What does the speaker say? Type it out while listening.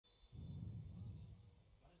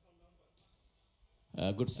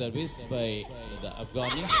Good service by the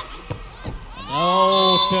Afghani.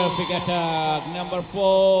 Oh, terrific attack. Number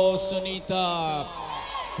 4, Sunita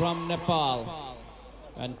from Nepal.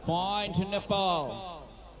 And point to Nepal.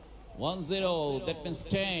 1-0. That means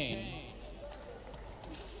 10.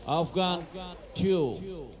 Afghan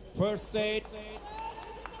 2. First set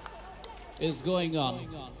is going on.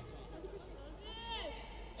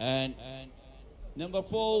 And number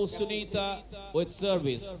 4, Sunita with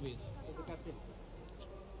service.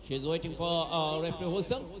 She's waiting for referee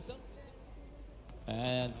whistle.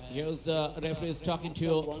 And here's the referee is talking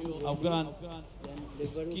to Afghan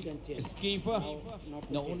skipper.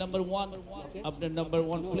 No, number 1. Of the number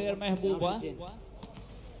 1 player, Mehbooba.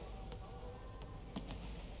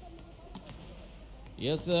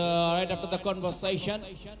 Yes, right after the conversation,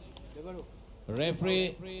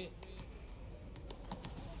 referee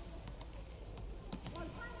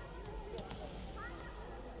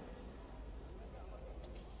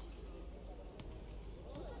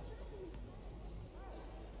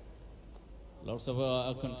lots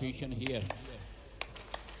of confusion here.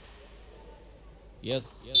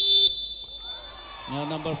 Yes. Now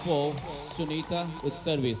number 4, Sunita with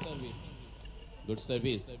service. Good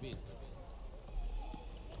service.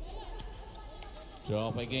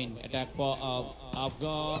 Drop again. Attack for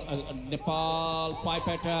Afghan. Nepal. Pipe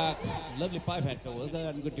attack. Lovely pipe attack. Was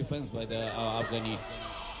that a good defense by the Afghani?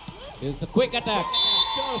 It's a quick attack.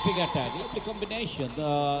 Terrific attack. Lovely combination.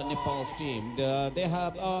 The Nepal's team. They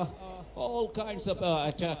have all kinds of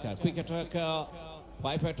attacker. Quick attacker,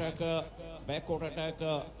 pipe attacker, backcourt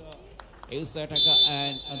attacker, ace attacker,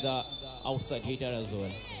 and the outside hitter as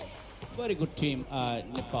well. Very good team,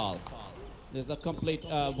 Nepal. This is a complete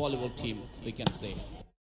volleyball team, we can say.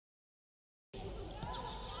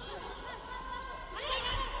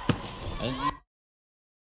 And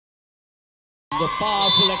the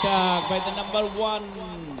powerful attack by the number 1,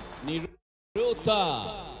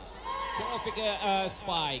 Niruta. Terrific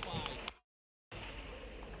spike.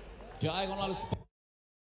 Diagonal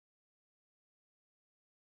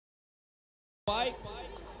spike.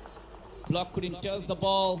 Block couldn't touch the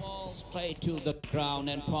ball. Straight to the ground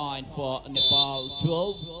and point for Nepal.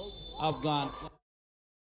 12. Afghan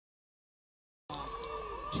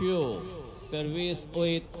 2. Service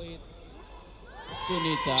with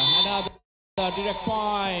Sunita. Another direct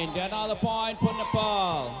point. Another point for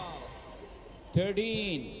Nepal.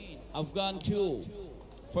 13. Afghan 2.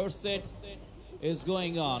 First set is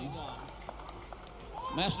going on.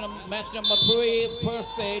 Match number 3.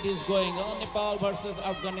 First set is going on. Nepal versus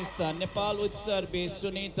Afghanistan. Nepal with service.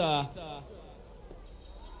 Sunita.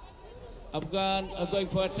 Afghan going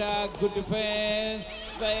for attack. Good defense.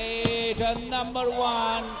 Set. And number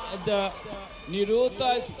 1. The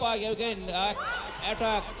Niruta spike again.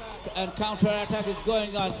 Attack and counter attack is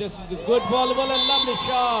going on. This is a good volleyball and lovely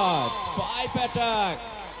shot. Pipe attack.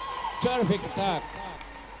 Terrific attack.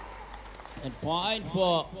 And point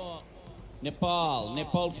for Nepal.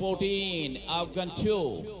 Nepal 14, Afghan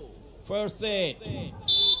 2. First set.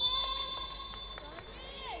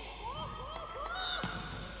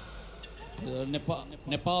 So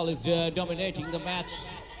Nepal is dominating the match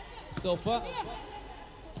so far.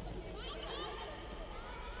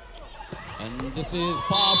 And this is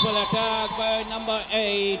powerful attack by number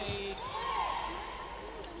 8.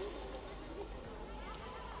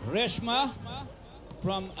 Reshma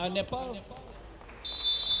from Nepal.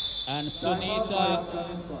 And Sunita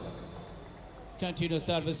continue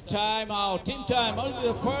service. Time out. Team time out.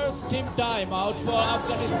 The first team time out for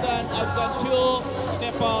Afghanistan. Afghan 2,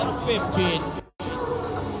 Nepal 15.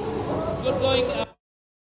 Good going.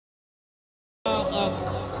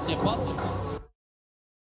 Nepal.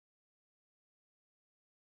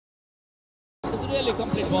 It's really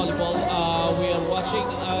complete volleyball. We are watching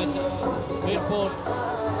at Airport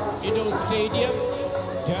Indoor Stadium,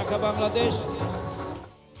 Dhaka, Bangladesh.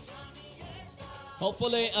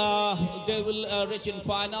 Hopefully they will reach in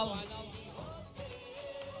final.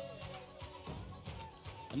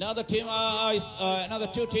 Another team, another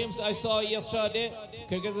 2 teams I saw yesterday,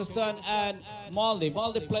 Kyrgyzstan and Maldives.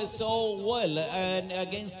 Maldives played so well, and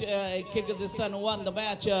against Kyrgyzstan won the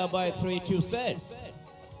match by 3-2 sets.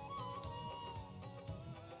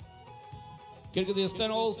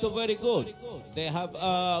 Kyrgyzstan also very good. They have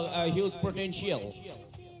a huge potential.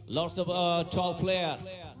 Lots of tall players.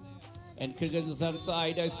 And Kyrgyzstan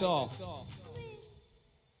side I saw.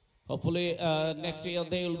 Hopefully next year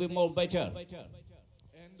they will be more better.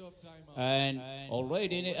 And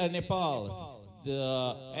already Nepal,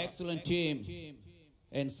 the excellent team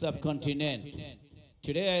in subcontinent.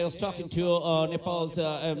 Today I was talking to Nepal's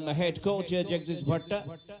head coach Jagdish Bhatta.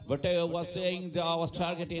 Bhatta was saying that I was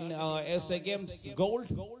targeting SA Games gold.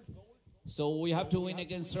 So we have to win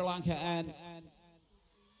against Sri Lanka and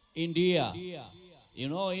India. You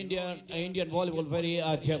know, Indian volleyball very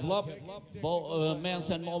developed. Men's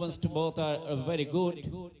and women's both are very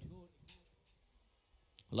good.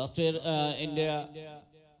 Last year, India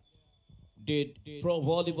did Pro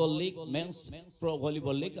Volleyball League, men's Pro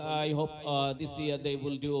Volleyball League. I hope this year they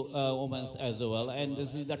will do women's as well. And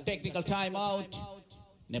this is the technical timeout.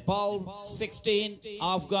 Nepal 16,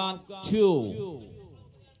 Afghan 2.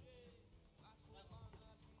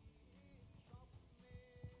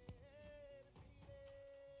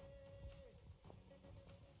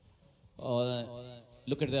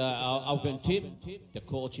 Look at the Afghan team. The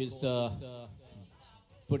coach is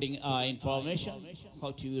putting information how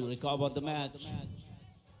to recover the match,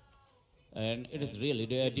 and it is really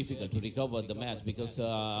difficult to recover the match because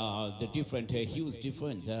the different huge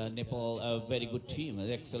difference. Nepal a very good team, an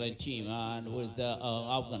excellent team, and whereas the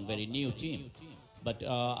Afghan very new team, but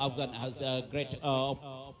Afghan has a great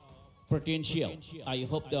potential. I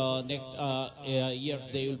hope the next years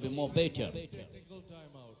they will be more better.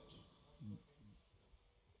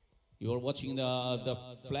 You are watching the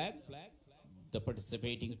flag, the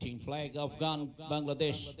participating team flag. Afghan,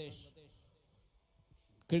 Bangladesh,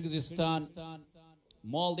 Kyrgyzstan,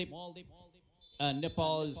 Maldives, and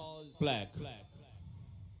Nepal's flag.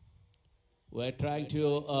 We're trying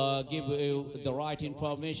to give you the right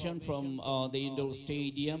information from the indoor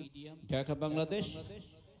stadium, Dhaka, Bangladesh.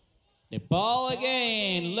 Nepal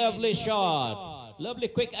again, lovely shot, lovely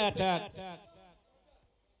quick attack.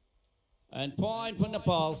 And point for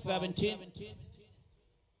Nepal, 17.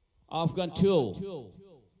 Afghan 2.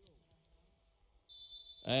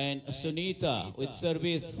 And Sunita with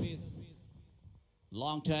service.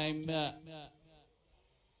 Long time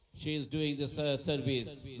she is doing this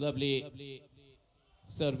service. Lovely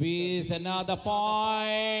service. Another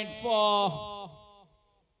point for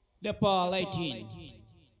Nepal, 18.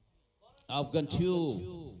 Afghan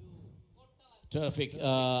 2. Terrific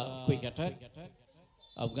quick attack.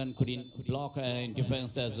 Afghan couldn't block in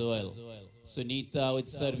defense as well. Sunita with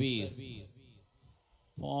service.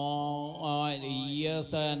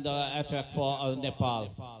 Yes, and attack for Nepal.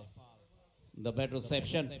 The bad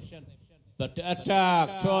reception. But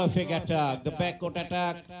attack, terrific attack. The backcourt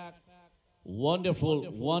attack.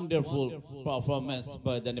 Wonderful, wonderful performance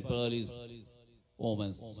by the Nepalese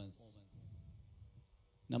women.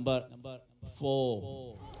 Number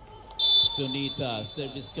 4. Sunita,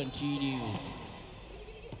 service continues.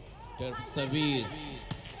 Terrific service.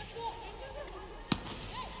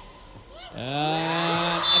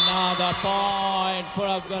 And another point for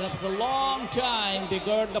Afghan. For a long time they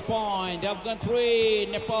got the point. Afghan 3,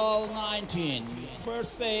 Nepal 19.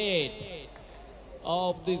 First set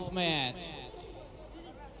of this match.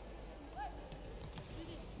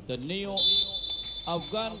 The new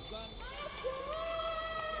Afghan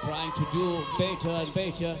trying to do better and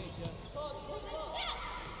better.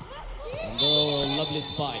 And lovely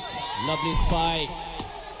spike. Lovely spike.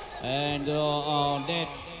 And net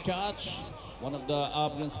touch. One of the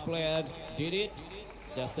Afghan's players did it.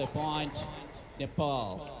 That's a point.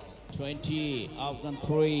 Nepal 20, Afghan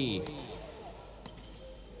 3.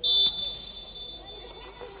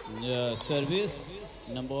 Service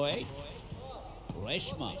number 8.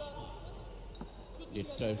 Reshma. The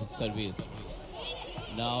terrific service.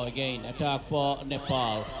 Now again attack for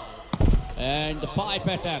Nepal. And the pipe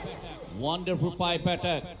attack. Wonderful pipe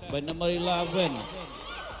attack by number 11.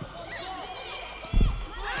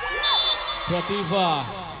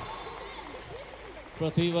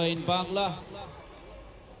 Pratibha in Bangla.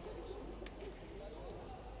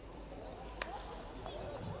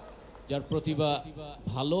 যার প্রতিভা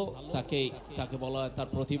ভালো তাকে বলা হয় তার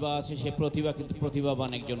প্রতিভা আছে সে প্রতিভা কিন্তু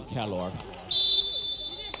প্রতিভাবান একজন খেলোয়াড়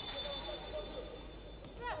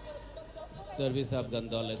সার্ভিস আফগান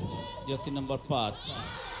দলের জার্সি নাম্বার 5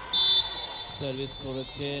 সার্ভিস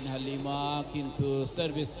করেছেন হালিমা কিন্তু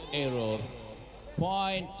service error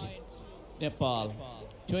point Nepal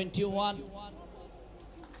 21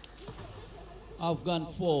 Afghan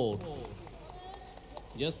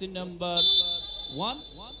 4 jersey number 1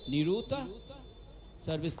 নিরুতা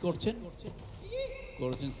service করেছেন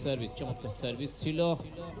সার্ভিস চমৎকার সার্ভিস ছিল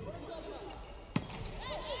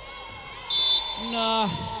না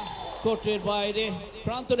কোর্টের বাইরে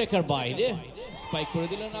প্রান্তরেখার বাইরে স্পাইক করে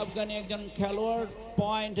দিলেন আফগানি একজন খেলোয়াড়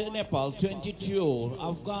point Nepal 22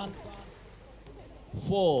 Afghan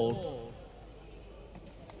 4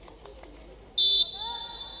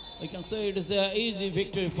 We can say it is an easy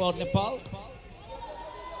victory for Nepal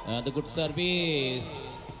The good service.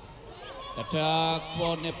 Attack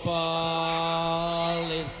for Nepal.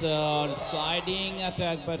 It's a sliding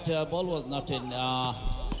attack, but ball was not in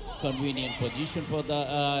convenient position for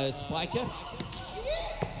the spiker.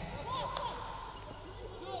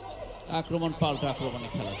 আক্রমণ পাল্টা আক্রমণে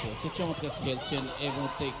খেলা চলছে, চমৎকার খেলছেন এই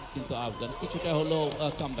মুহূর্তে কিন্তু আফগান কিছুটা হলেও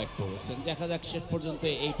কামব্যাক করেছেন। দেখা যাক শেষ পর্যন্ত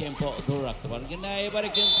এই টেম্পো ধরে রাখতে পারেন কিনা। এবারে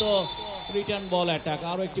কিন্তু রিটার্ন বল অ্যাটাক,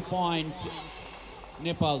 আরো একটি পয়েন্ট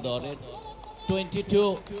নেপাল দলের। 22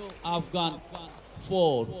 Afghan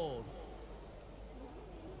 4.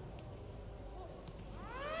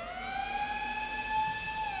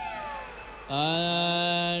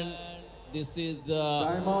 And this is the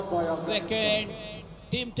second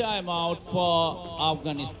team timeout for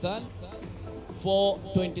Afghanistan for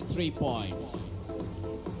 23 points.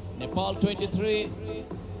 Nepal 23,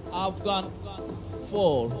 Afghan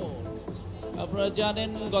 4. আপনারা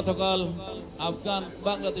জানেন গতকাল আফগান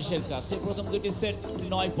বাংলাদেশের কাছে প্রথম দুটি সেট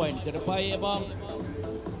 9 পয়েন্ট করে পায় এবং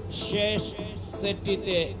শেষ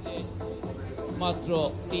সেটটিতে মাত্র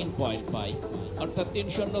 3 পয়েন্ট পায়, অর্থাৎ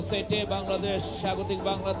 3-0 সেটে বাংলাদেশ স্বাগতিক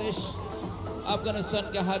বাংলাদেশ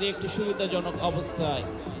আফগানিস্তানকে হারিয়ে একটি সুবিধাজনক অবস্থায়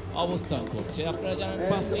অবস্থান করছে। আপনারা জানেন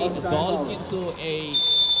 5টি দল কিন্তু এই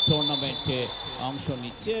টুর্নামেন্টে অংশ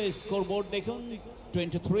নিচ্ছে। স্কোরবোর্ড দেখুন,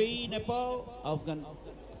 23 নেপাল, আফগান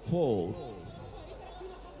 4।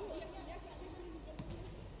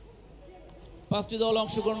 5টি দল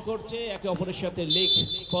অংশগ্রহণ করছে, একে অপরের সাথে লিগ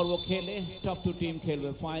পর্ব খেলে টপ 2 টিম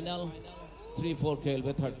খেলবে ফাইনাল, 3-4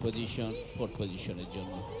 খেলবে থার্ড পজিশন 4th পজিশনের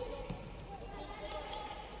জন্য।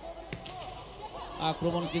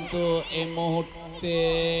 আক্রমণ কিন্তু এই মুহূর্তে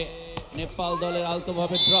নেপাল দলের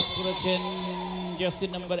আলতোভাবে ড্রপ করেছেন জার্সি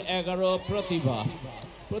নাম্বার 11 প্রতিভা।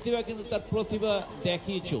 প্রতিভা কিন্তু তার প্রতিভা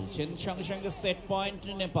দেখিয়ে চলছেন, সঙ্গে সঙ্গে সেট পয়েন্ট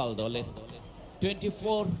নেপাল দলের।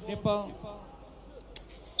 24 নেপাল,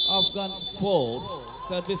 আফগান 4।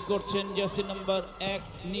 সার্ভিস করছেন জার্সি নাম্বার 1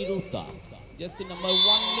 নিরুতা, জার্সি নাম্বার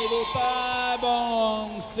 1 নিরুতা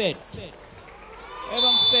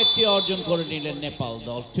এবং সেটটি অর্জন করে নিলেন নেপাল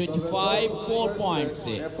দল 25-4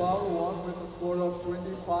 পয়েন্টসে।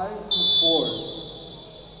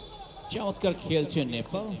 চমৎকার খেলছেন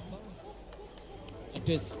নেপাল,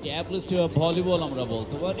 একটা এস্টাবলিশড ভলিবল আমরা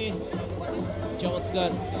বলতে পারি। চমৎকার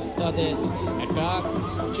তাদের অ্যাটাক,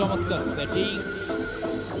 চমৎকার সেটিং,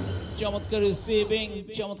 চমৎকার রিসিভিং,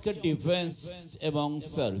 চমৎকার ডিফেন্স এবং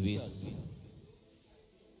সার্ভিস।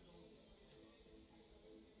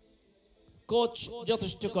 কোচ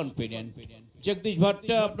যথেষ্ট কনফিডেন্ট। জগদীশ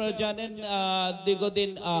ভট্টা আপনারা জানেন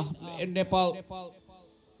দীর্ঘদিন নেপাল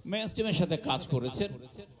মেন্স টিমের সাথে কাজ করেছেন।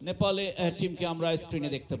 নেপালে টিমকে আমরা স্ক্রিনে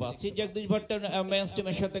দেখতে পাচ্ছি। জগদীশ ভট্টা মেন্স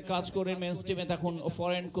টিমের সাথে কাজ করে মেন্স টিমে তখন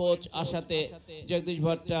ফরেন কোচ আসাতে জগদীশ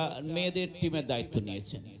ভট্টা মেয়েদের টিমের দায়িত্ব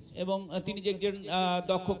নিয়েছেন এবং তিনি যে একজন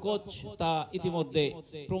দক্ষ কোচ তা ইতিমধ্যে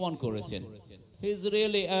প্রমাণ করেছেন। He is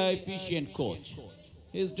really efficient coach,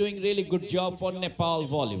 he is doing really good job for Nepal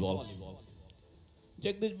volleyball.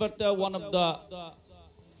 Jagdish Bhatta, one of the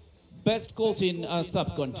best coach in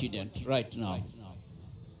subcontinent right now.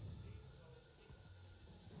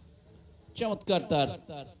 চমৎকার তার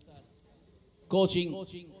কোচিং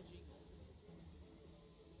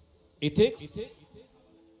ইথিক্স,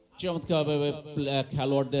 চমৎকারভাবে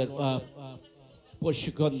খেলোয়াড়দের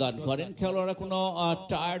প্রশিক্ষণ দান করেন। খেলোয়াড়রা কোনো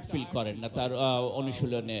টায়ার্ড ফিল করেন না তার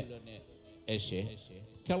অনুশীলনে এসে,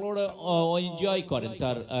 খেলোয়াড়রা এনজয় করেন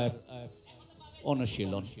তার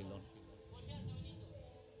অনুশীলন।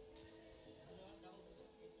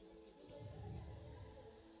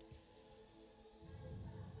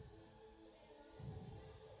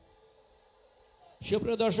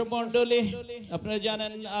 সুপ্রিয় দর্শক মন্ডলী, আপনারা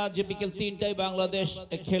জানেন যে বিকেল 3টায় বাংলাদেশ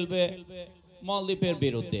খেলবে মালদ্বীপের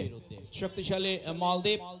বিরুদ্ধে। শক্তিশালী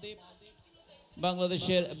মালদ্বীপ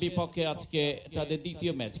বাংলাদেশের বিপক্ষে আজকে তাদের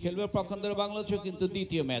দ্বিতীয় ম্যাচ খেলবে। পক্ষান্তরে বাংলাদেশও কিন্তু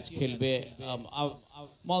দ্বিতীয় ম্যাচ খেলবে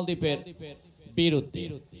মালদ্বীপের বিরুদ্ধে।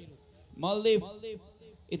 মালদ্বীপ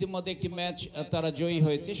ইতিমধ্যে একটি ম্যাচ তারা জয়ী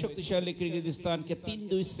হয়েছে, শক্তিশালী কিরগিজস্তানকে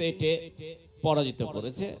 3-2 সেটে পরাজিত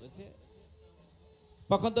করেছে।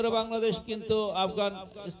 পক্ষান্তরে বাংলাদেশ কিন্তু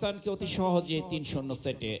আফগানিস্তানকে অতি সহজে 3-0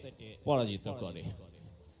 সেটে পরাজিত করে।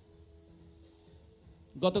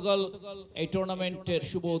 গতকাল এই টুর্নামেন্টের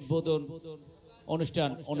শুভ উদ্বোধন অনুষ্ঠান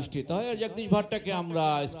অনুষ্ঠিত হয়। আর জগদীশ ভট্টাকে আমরা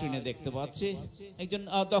স্ক্রিনে দেখতে পাচ্ছি, একজন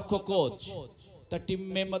দক্ষ কোচ। তার টিম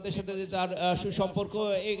মেম্বারদের সাথে তার সুসম্পর্ক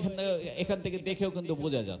এখান থেকে দেখেও কিন্তু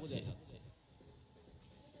বোঝা যাচ্ছে।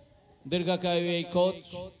 দীর্ঘকায় এই কোচ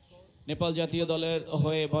নেপাল জাতীয় দলের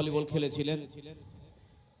হয়ে ভলিবল খেলেছিলেন।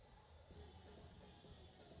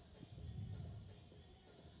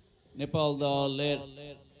 নেপাল দলের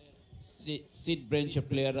সিট বেঞ্চের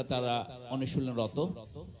প্লেয়াররা তারা অনুশীলনরত,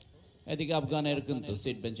 এদিকে আফগানের কিন্তু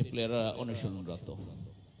সিট বেঞ্চের প্লেয়াররা অনুশীলনরত।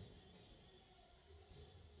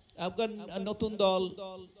 আফগান নতুন দল,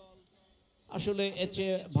 আসলে এর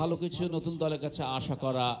চেয়ে ভালো কিছু নতুন দলের কাছে আশা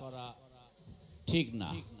করা ঠিক না।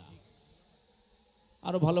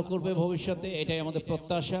 আরো ভালো করবে ভবিষ্যতে, এটাই আমাদের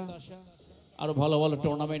প্রত্যাশা। আরো ভালো ভালো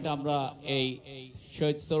টুর্নামেন্ট আমরা এই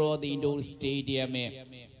শহীদ সোহরাওয়ার্দী ইনডোর স্টেডিয়ামে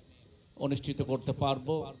অনুষ্ঠিত করতে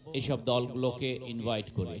পারবো এইসব দলগুলোকে ইনভাইট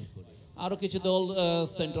করে। আরো কিছু দল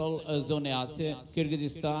সেন্ট্রাল জোনে আছে,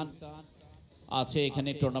 কিরগিজস্তান আছে এখানে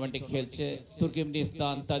টুর্নামেন্টে খেলছে,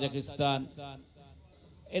 তুর্কমেনিস্তান, তাজিকিস্তান,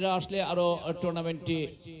 এরা আসলে আরো টুর্নামেন্টটি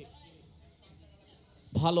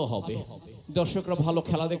ভালো হবে, দর্শকরা ভালো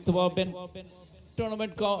খেলা দেখতে পাবেন।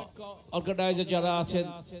 টুর্নামেন্ট অর্গানাইজার যারা আছেন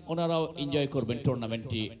ওনারাও এনজয় করবেন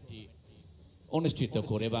টুর্নামেন্টটি অনুষ্ঠিত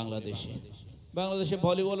করে। বাংলাদেশে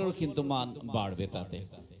ভলিবলেরও কিন্তু মান বাড়বে তাতে।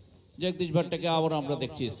 জগদীশ ভাট্টাকে আবার আমরা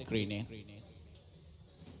দেখছি স্ক্রিনে।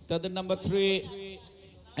 তাদের নাম্বার 3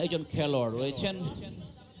 একজন খেলোয়াড় রয়েছেন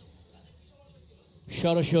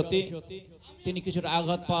সরস্বতী, তিনি কিছুটা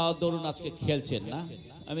আঘাত পাওয়া দরুন আজকে খেলছেন না।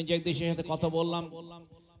 আমি জগদীশের সাথে কথা বললাম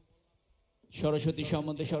সরস্বতী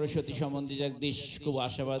সম্বন্ধে জগদীশ খুব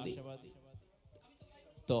আশাবাদী।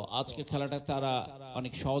 তো আজকে খেলাটা তারা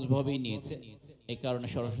অনেক সহজভাবেই নিয়েছে, এই কারণে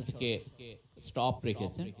সরস্বতীকে স্টপ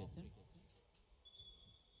রেখেছেন।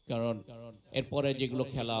 কারণ এরপরে যেগুলো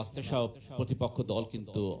খেলা আসছে সব প্রতিপক্ষ দল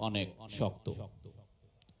কিন্তু অনেক শক্ত।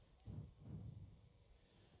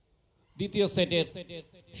 দ্বিতীয়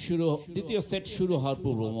সেট শুরু হওয়ার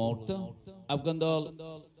পূর্ব মুহূর্ত আফগান দল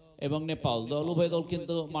এবং নেপাল দল উভয় দল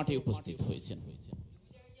কিন্তু মাঠে উপস্থিত হয়েছেন।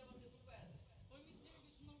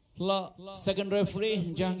 Second referee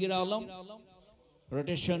Jahangir Alam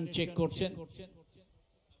rotation check করছেন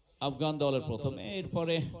আফগান দলের প্রথমে,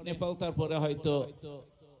 এরপরে নেপাল, তারপরে হয়তো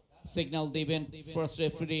সিগন্যাল দিবেন ফার্স্ট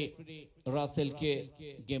রেফারি রাসেলকে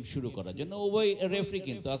গেম শুরু করার জন্য। উভয় রেফারি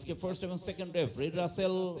কিন্তু আজকে ফার্স্ট এবং second referee,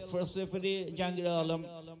 Rasel first referee, Jahangir Alam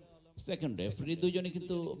second referee, দুজনই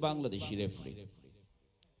কিন্তু বাংলাদেশি রেফারি।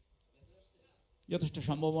 যথেষ্ট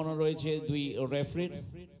সম্ভাবনা রয়েছে দুই রেফারির,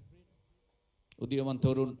 উদীয়মান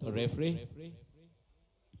তরুণ রেফারি।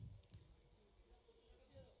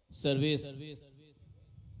 সার্ভিস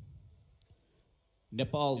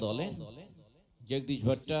নেপাল দলে জগদীশ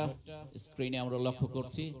ভাট্টা স্ক্রিনে আমরা লক্ষ্য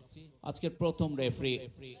করছি। আজকের প্রথম রেফারি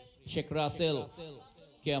শেখ রাসেল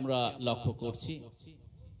কে আমরা লক্ষ্য করছি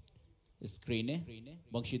স্ক্রিনে,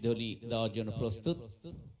 বংশীধ্বনি দেওয়ার জন্য প্রস্তুত।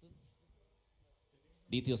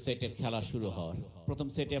 দ্বিতীয় সেটের খেলা শুরু হওয়ার প্রথম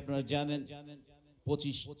সেটে আপনারা জানেন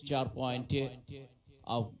 25-4 পয়েন্টে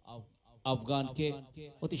আফগানকে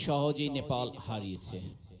অতি সহজেই নেপাল হারিয়েছে।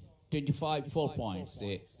 25-4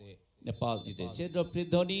 পয়েন্টসে নেপাল জিতেছে।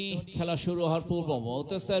 প্রতিধ্বনি খেলা শুরু হওয়ার পূর্ব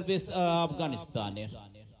মুহূর্তে সার্ভিস আফগানিস্তানের,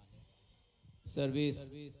 সার্ভিস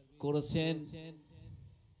করেছেন,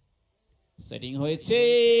 সেটিং হয়েছে,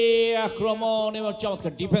 আক্রমণ এবং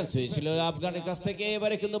চমৎকার ডিফেন্স হয়েছিল আফগানের কাছ থেকে।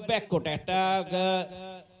 এবারে কিন্তু ব্যাককোট অ্যাটাক,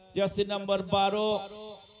 জার্সি নাম্বার 12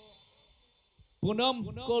 পুনম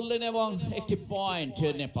করলেন এবং একটি পয়েন্ট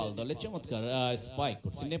নেপাল দলে। চমৎকার স্পাইক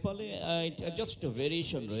করছে নেপালে, যথেষ্ট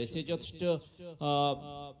ভেরিয়েশন রয়েছে, যথেষ্ট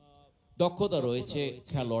দক্ষতা রয়েছে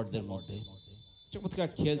খেলোয়াড়দের মধ্যে, চমৎকার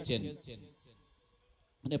খেলছেন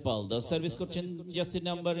নেপাল দল। সার্ভিস করছেন জার্সি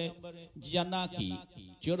নাম্বারে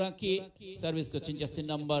জোরাকি, সার্ভিস করছেন জার্সি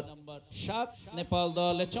নাম্বার 7 নেপাল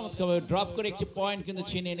দল। চমৎকার ড্রপ করে একটি পয়েন্ট কিন্তু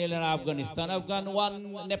ছিনিয়ে নিলেন Afghanistan. Afghan 1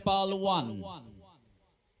 Nepal 1।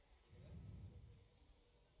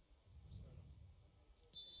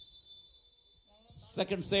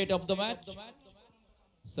 Second set of the match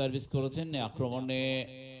service করেছেন আক্রমণে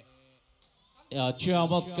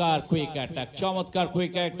চমৎকার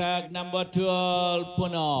কুইক অ্যাটাক নাম্বার 12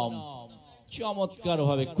 পুনম চমৎকার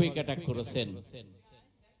ভাবে কুইক অ্যাটাক করেছেন।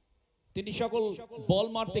 তিনি সকল বল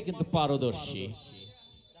মারতে কিন্তু পারদর্শী।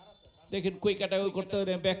 দেখেন কুইক অ্যাটাক করতে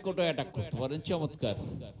পারেন, ব্যাককোর্টও অ্যাটাক করতে পারেন, চমৎকার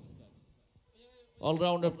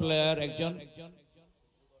অলরাউন্ডার প্লেয়ার একজন।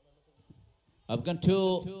 Afghan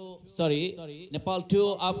 2, Nepal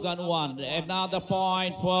 2, Afghan 1. Another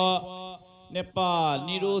point for Nepal.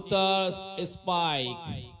 Niruta's spike,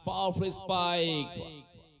 powerful spike.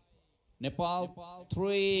 Nepal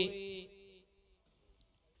 3,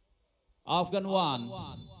 Afghan 1.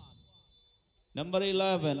 Number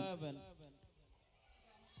 11,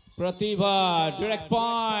 Pratibha, direct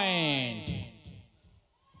point.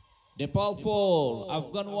 Nepal 4,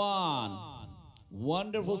 Afghan 1.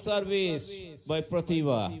 Wonderful service by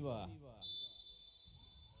Pratibha.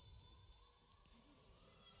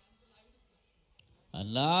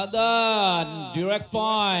 Another direct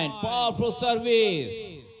point, powerful service.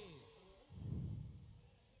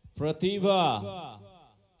 Pratibha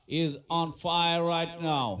is on fire right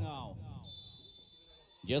now.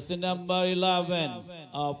 Just number 11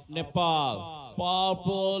 of Nepal.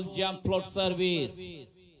 Powerful jump float service.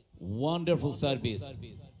 Wonderful service.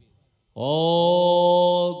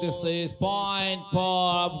 Oh, this is point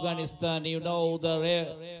for Afghanistan. You know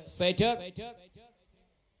the setter.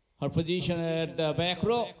 Her position at the back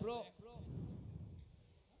row.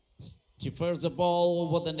 She first the ball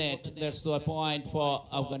over the net. That's a point for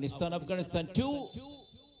Afghanistan. Afghanistan 2.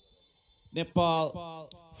 Nepal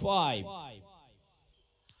 5.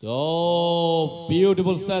 Oh,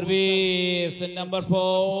 beautiful service. Number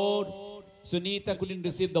 4. Sunita couldn't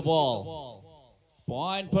receive the ball.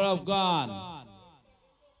 Point for Afghan.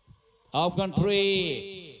 Afghan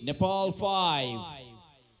 3. Nepal 5.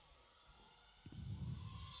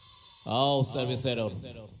 Oh, service error.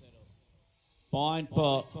 Point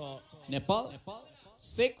for Nepal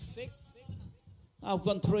 6.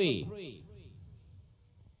 Afghan 3.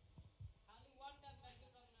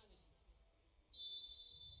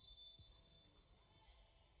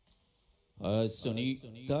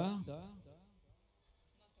 Sunita.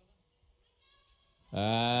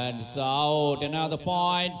 And it's out. Another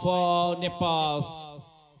point for Nepal.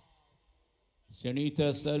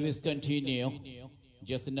 Sunita's service continue.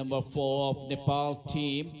 Just number 4 of Nepal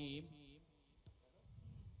team.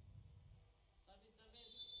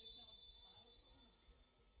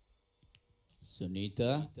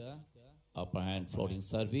 Sunita. Upper hand floating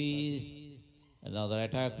service. Another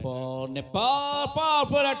attack for Nepal.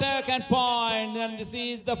 Powerful attack and point. And this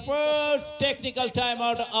is the first technical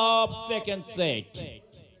timeout of second set.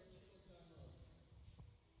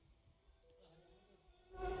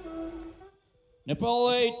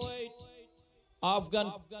 Nepal 8.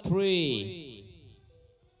 Afghan 3.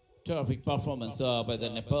 Terrific performance by the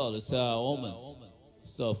Nepal women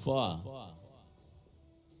so far.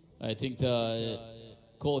 I think the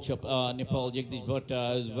coach of Nepal, Jagdish Bhatt,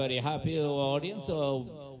 is very happy with the audience.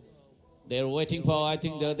 So they're waiting for, I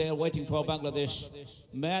think they're waiting for Bangladesh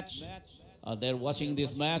match. They're watching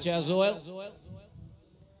this match as well.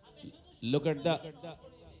 Look at the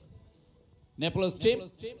Nepal's team.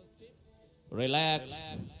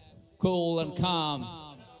 Relax, cool and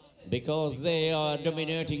calm, because they are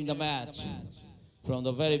dominating the match from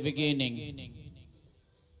the very beginning.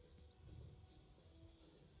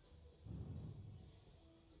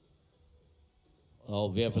 Oh,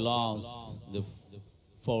 we have lost the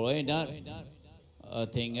foreigner. I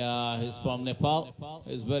think he's from Nepal.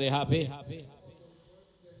 He's very happy.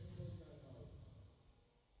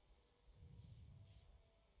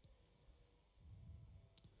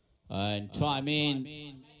 And time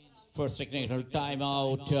in. First technical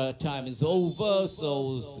timeout. Time is over,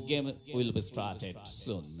 so the game will be started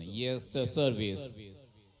soon. Yes, service.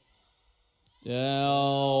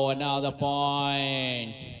 Oh, another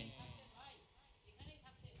point.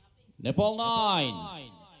 Nepal 9,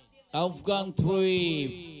 Afghan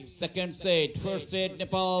 3, second set. First set,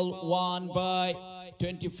 Nepal won by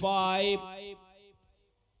 25,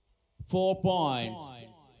 4 points.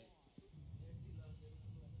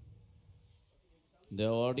 The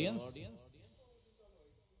audience.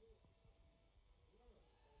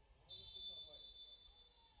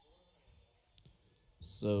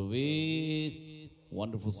 Service,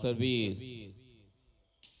 wonderful service.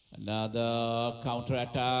 Another counter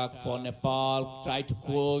attack for Nepal. Try to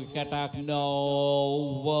quick attack.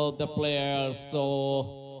 No, over the players.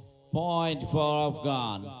 So point for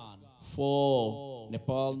Afghan. 4,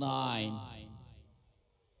 Nepal 9.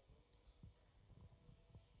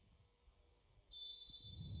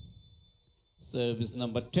 Service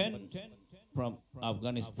number 10 from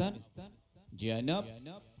Afghanistan. Jainab.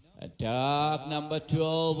 Attack number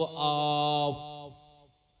 12 of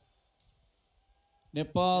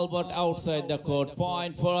Nepal, but outside the court.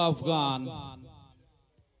 Point for Afghan.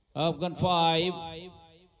 Afghan 5,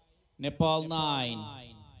 Nepal 9.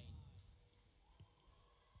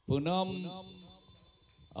 Poonam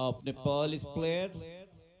of Nepal is played.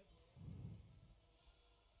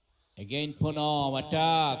 Again Poonam,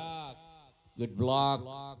 attack. Good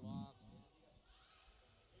block.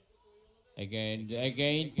 Again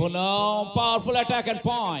Poonam, powerful attack and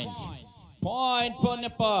point. Point for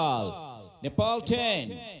Nepal. Nepal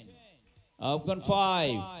 10, Afghan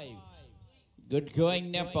 5. Good going,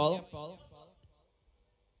 Nepal.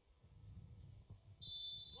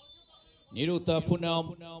 Niruta,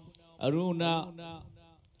 Poonam, Aruna,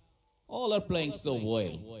 all are playing so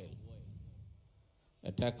well.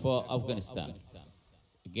 Attack for Afghanistan.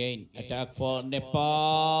 Again, attack for Nepal.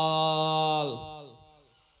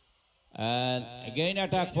 And again,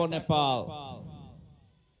 attack for Nepal.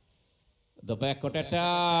 The backward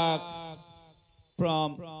attack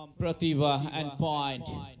from Pratibha and point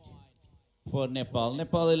for Nepal.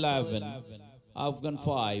 Nepal 11, Afghan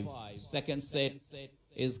 5. Second set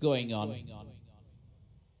is going on.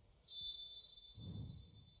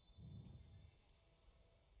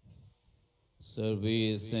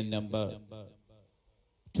 Service in number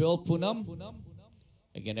 12, Poonam.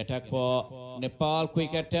 Again, attack for Nepal.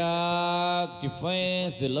 Quick attack.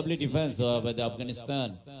 Defense. The lovely defense by the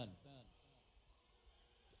Afghanistan.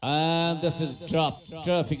 And this is drop.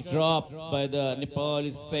 Terrific drop by the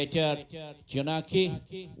Nepalese setter Janaki.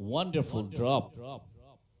 Wonderful drop.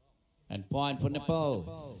 And point for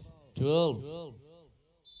Nepal. 12.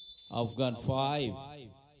 Afghan 5.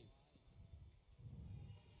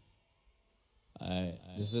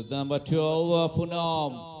 This is number 12,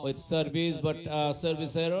 Poonam with service, but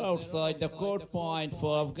service error outside the court. Point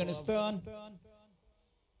for Afghanistan.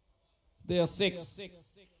 They are 6.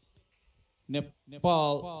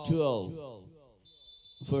 Nepal 12.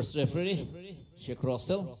 First referee, Sheikh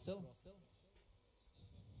Russell.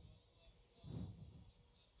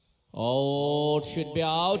 Oh, it should be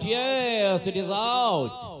out. Yes, it is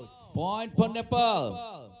out. Point for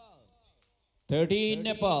Nepal. 13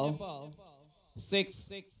 Nepal. 6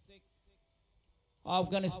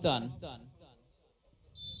 Afghanistan.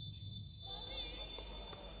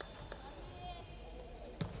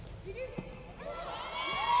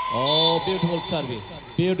 Oh, beautiful service.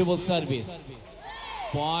 Beautiful service.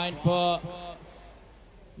 Point for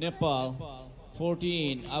Nepal.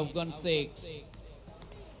 14 Afghan 6.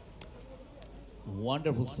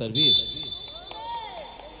 Wonderful service.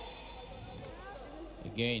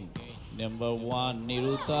 Again, number 1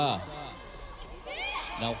 Niruta.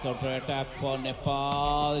 Now counter attack for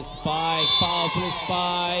Nepal. Spike, powerful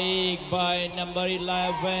spike by number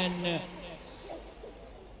 11,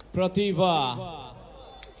 Pratibha.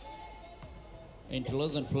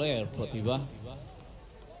 Intelligent player, Pratibha.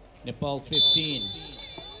 Nepal 15,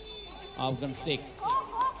 Afghan 6.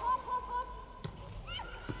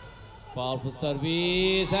 Powerful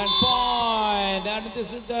service and point. And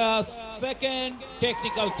this is the second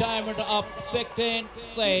technical timer of second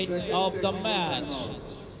set of the match.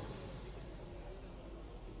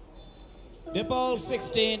 Nepal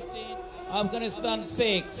 16, Afghanistan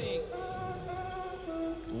 6.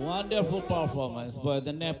 Wonderful performance by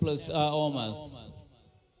the Nepalese Omas.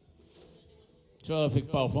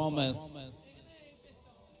 Terrific performance.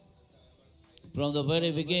 From the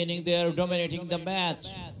very beginning, they are dominating the match.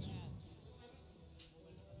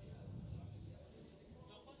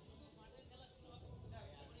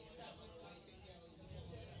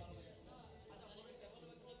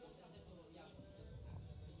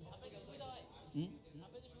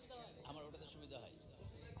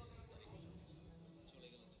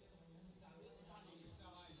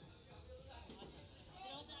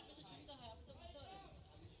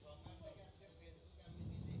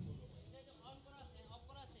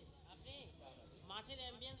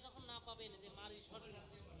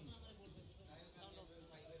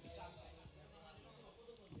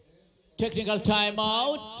 Technical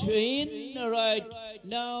timeout in right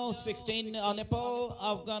now. 16 Nepal,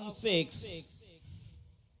 Afghan 6.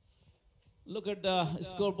 Look at the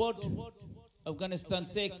scoreboard. Afghanistan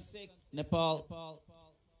 6, Nepal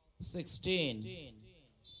 16.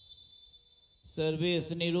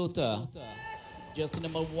 Service Niruta, just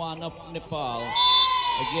number 1 of Nepal.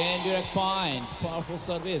 Again direct point. Powerful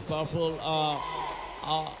service, powerful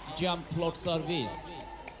jump float service.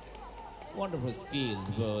 Wonderful skill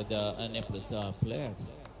for the Nepalese player.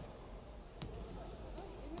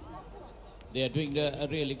 They are doing a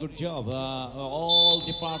really good job. All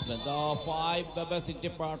departments, the 5 basic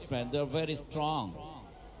departments, they are very strong.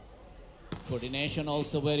 Coordination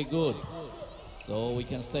also very good. So we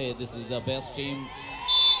can say this is the best team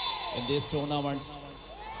in this tournament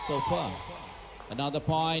so far. Another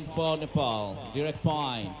point for Nepal. Direct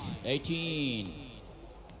point. 18.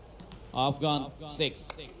 Afghan 6.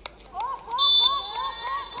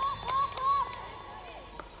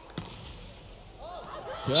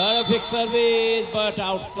 Terrific service, but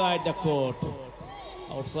outside the court.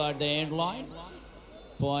 Outside the end line.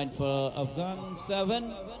 Point for Afghan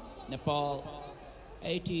 7. Nepal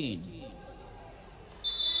 18.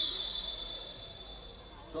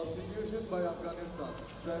 Substitution by Afghanistan.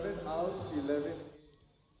 7 out, 11.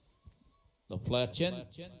 The Fletchen.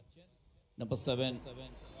 Number 7,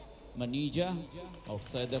 Manija.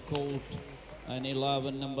 Outside the court. And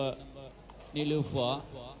 11, number Nilufa.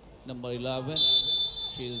 Number 11.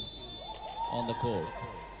 She's on the court.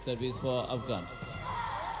 Service for Afghan.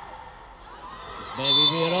 Maybe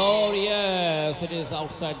we're all, yes, it is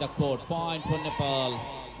outside the court. Point for Nepal.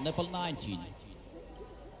 Nepal 19.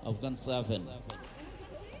 Afghan 7.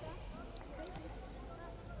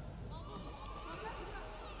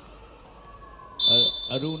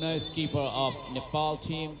 Aruna is keeper of Nepal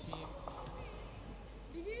team.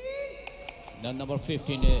 Now number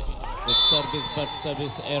 15 with service, but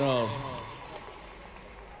service error.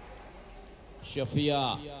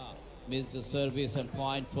 Shafia missed the service and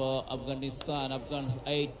point for Afghanistan. Afghan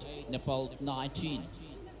 8, Nepal 19.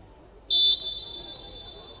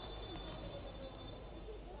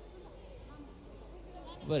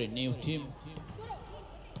 Very new team.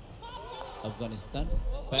 Afghanistan.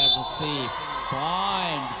 Bad receive.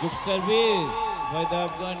 Point. Good service by the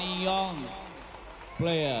Afghani young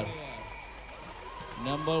player.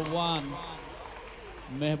 Number 1,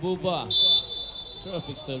 Mehbooba.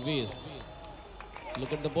 Terrific service.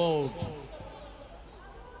 Look at the board.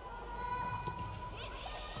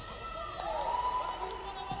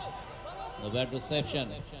 The bad reception.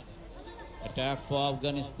 Attack for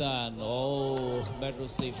Afghanistan. Oh, bad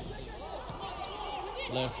receive.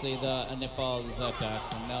 Let's see the Nepal's attack.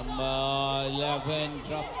 Number 11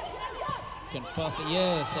 drop. Can pass it.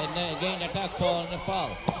 Yes, and again attack for Nepal.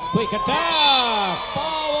 Quick attack!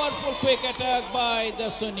 Powerful quick attack by the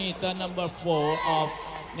Sunita, number 4 of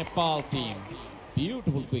Nepal team.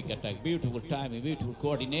 Beautiful quick attack, beautiful timing, beautiful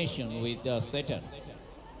coordination with the setter.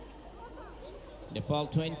 Nepal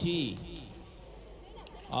 20,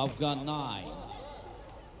 Afghan 9.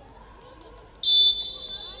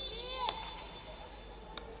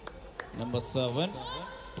 Number 7,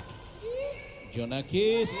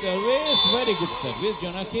 Jonaki, service, very good service,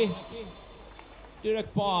 Jonaki.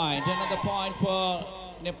 Direct point, another point for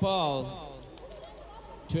Nepal.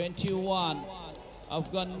 21,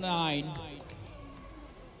 Afghan 9.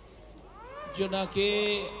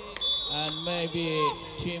 Jonaki, and maybe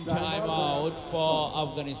team timeout for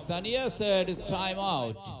Afghanistan. Yes, it is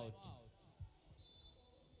timeout.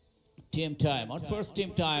 Team timeout, first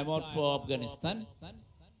team timeout for Afghanistan.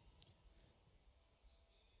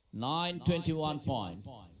 921 points.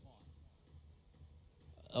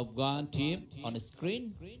 Afghan team on the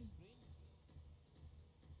screen.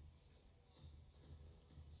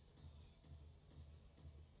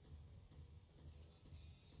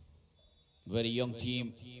 Very young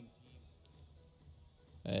team.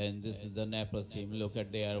 And this is the Nepal team. Look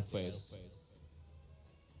at their face.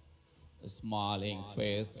 A smiling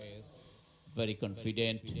face. Very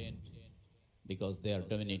confident. Because they are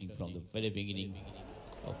dominating from the very beginning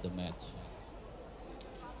of the match.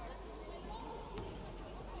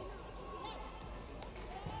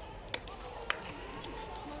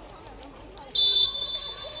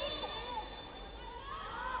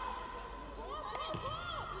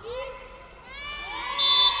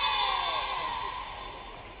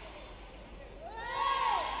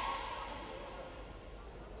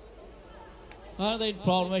 Another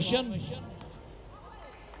information.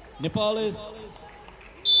 Nepal is,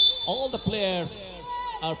 all the players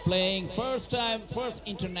are playing first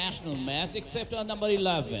international match except on number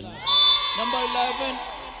 11. Number 11,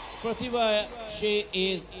 Pratibha, she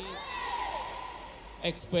is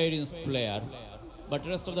experienced player. But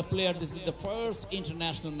rest of the players, this is the first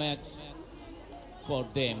international match for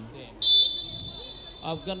them.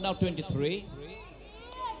 Afghan now 23.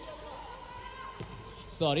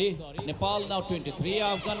 Sorry, Nepal now 23,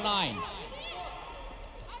 Afghan 9.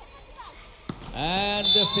 And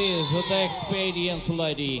this is the experienced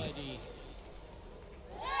lady,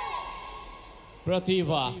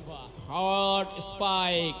 Pratibha. Hard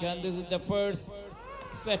spike, and this is the first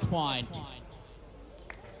set point.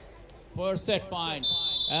 First set point.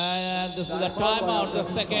 And this is the timeout, the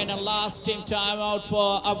second and last team timeout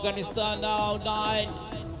for Afghanistan. Now 9,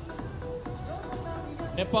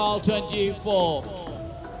 Nepal 24.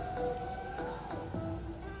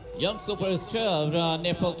 Young superstar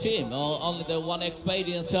Nepal team, only the one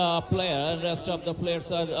experienced player, and rest of the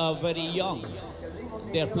players are very young.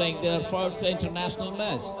 They are playing their first international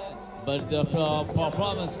match, but the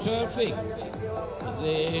performance terrific.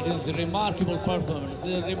 It is a remarkable performance,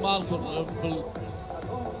 a remarkable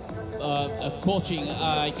coaching,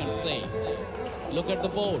 I can say. Look at the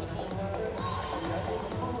board.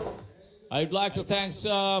 I'd like to thank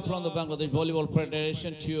from the Bangladesh Volleyball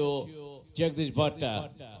Federation to Jagdish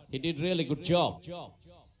Bhatta. He did really good job.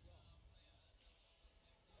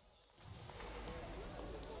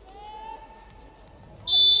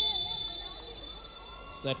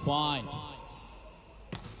 Set point.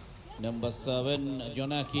 Number 7,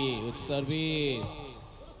 Jonaki with service.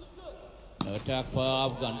 No attack for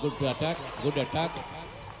Afghan. Good attack. Good attack.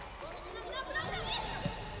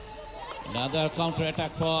 Another counter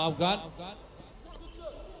attack for Afghan.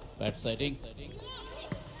 Bad setting.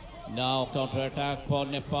 Now counter attack for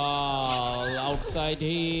Nepal. Outside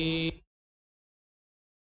he.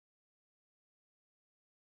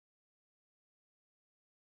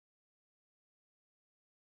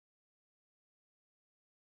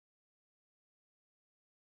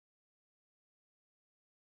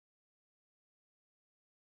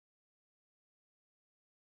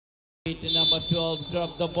 Number 12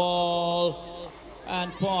 dropped the ball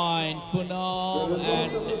and point Punam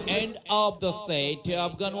and end of the set.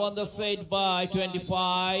 Afghan won the set by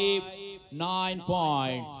 25, 9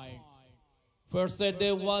 points. First set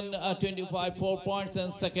they won 25, 4 points,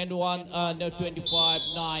 and second one 25,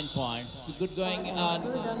 9 points. Good going on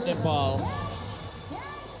Nepal.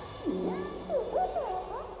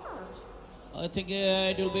 I think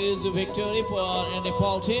it will be easy victory for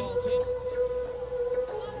Nepal team.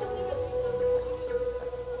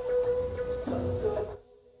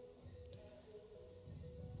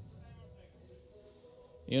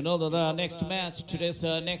 You know the next match, today's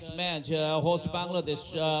next match, host Bangladesh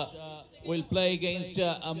will play against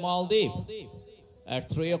Maldives. At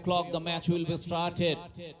 3 o'clock the match will be started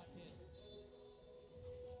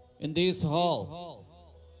in this hall.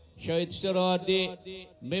 Shahid Sharadi,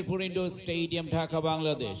 Mirpur Indoor Stadium, Dhaka,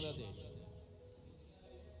 Bangladesh.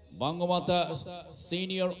 Bangamata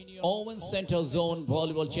Senior Women's Center Zone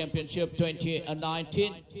Volleyball Championship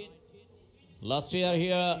 2019. Last year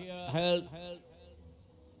here held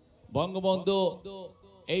Bangabandhu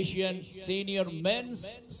Asian Senior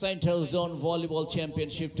Men's Central Zone Volleyball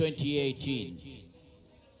Championship 2018.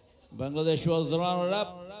 Bangladesh was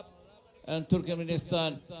runner-up and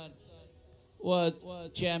Turkmenistan was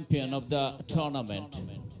champion of the tournament.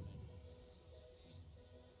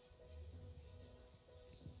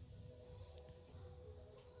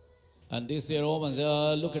 And this year,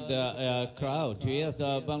 look at the crowd. Here's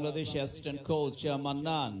Bangladesh assistant coach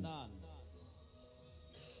Mannan.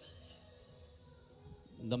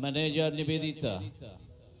 The manager Nivedita,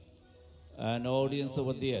 and audience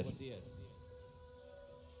over there.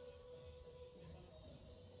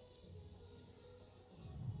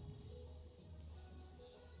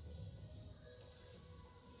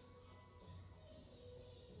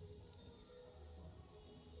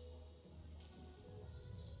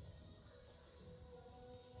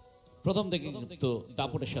 প্রথম থেকে কিন্তু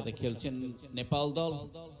দাপটের সাথে খেলছেন নেপাল দল।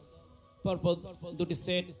 পরপর দুটি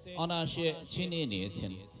set অনায়াসে ছিনিয়ে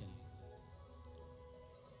নিয়েছেন।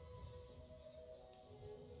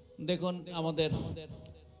 দেখুন আমাদের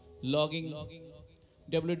লগিং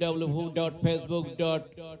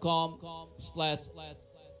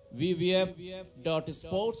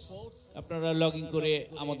www.facebook.com/vvf.sports আপনারা লগইন করে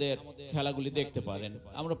আমাদের খেলাগুলি দেখতে পারেন।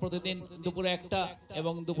 আমরা প্রতিদিন দুপুর 1টা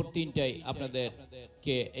এবং দুপুর 3টায়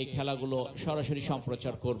আপনাদেরকে এই খেলাগুলো সরাসরি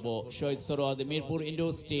সম্প্রচার করব শহীদ সরোয়ার্দী মিরপুর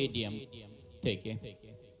ইনডোর স্টেডিয়াম থেকে।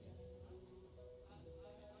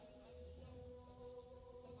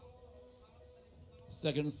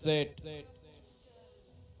 Second set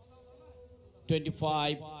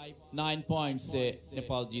 25, 9 points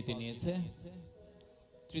নেপাল জিতে নিয়েছে।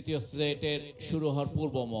 তৃতীয় সেটের শুরু হওয়ার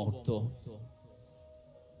পূর্ব মুহূর্ত।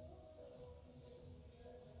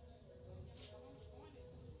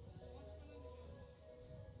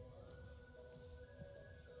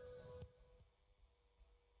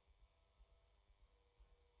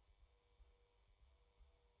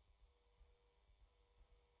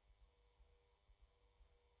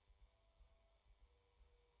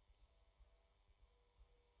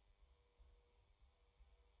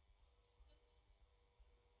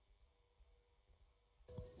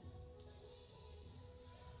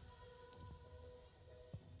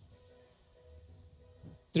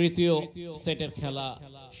 তৃতীয় সেটের খেলা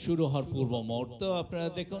শুরু হওয়ার পূর্ব মুহূর্ত। আপনারা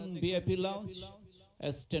দেখুন VIP lounge,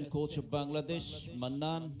 assistant coach of Bangladesh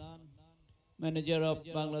Mannan, manager of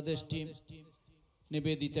Bangladesh team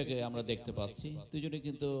নিবেদিতাকে আমরা দেখতে পাচ্ছি। দুজনে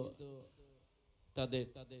কিন্তু তাদের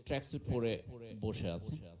ট্র্যাকস্যুট পরে বসে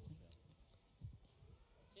আছে।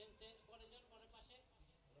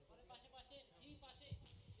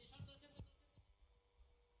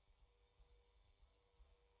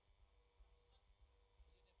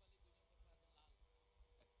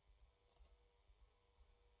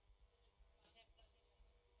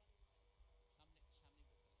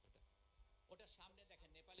 সামনে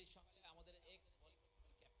দেখেন নেপালের সঙ্গে আমাদের x volleyball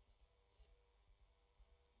captain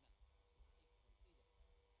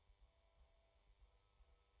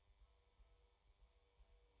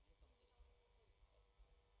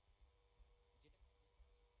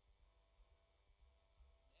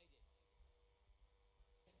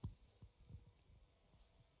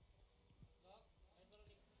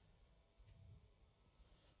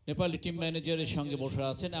Nepali team ম্যানেজারের সঙ্গে বসে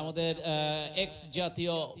আছেন আমাদের এক্স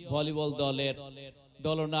জাতীয় ভলিবল দলের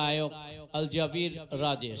দলনায়ক আল জাবির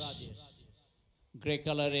রাজেশ। গ্রে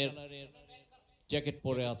কালারের জ্যাকেট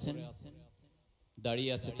পরে আছেন,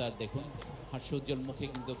 দাঁড়িয়ে আছে তার দেখুন হাস্যোজ্জ্বল মুখে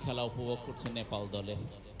কিন্তু খেলা উপভোগ করছে নেপাল দলে।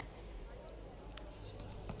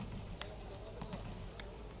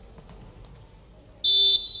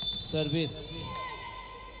 সার্ভিস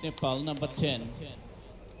নেপাল নাম্বার 10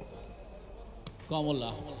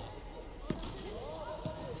 কমলা।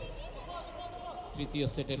 তৃতীয়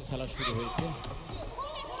সেটের খেলা শুরু হয়েছে।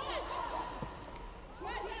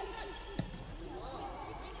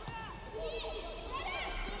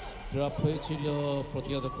 ড্রপ হয়েছিল,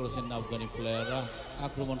 প্রতিহত করেছেন আফগানি প্লেয়াররা।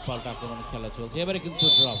 আক্রমণ পাল্টা আক্রমণ খেলা চলছে, এবারে কিন্তু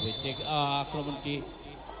ড্রপ হয়েছে। আক্রমণটি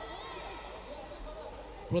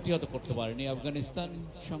প্রতিহত করতে পারেনি আফগানিস্তান,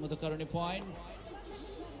 সঙ্গত কারণে point.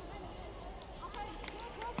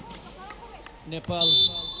 Nepal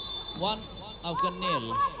 1 Afghan 0।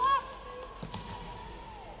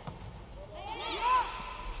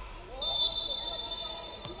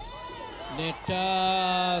 Net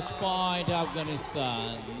touch point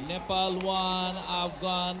Afghanistan. Nepal 1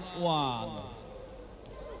 Afghan 1।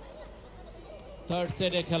 Third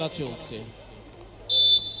সেটে খেলা চলছে,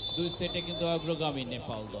 দুই সেটে কিন্তু অগ্রগামী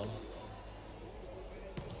নেপাল দল।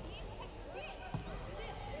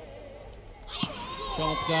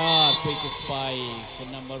 চমৎকার কুইক স্পাইক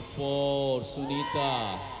নাম্বার 4 সুনিতা।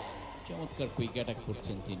 চমৎকার কুইক অ্যাটাক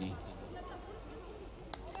করছেন তিনি।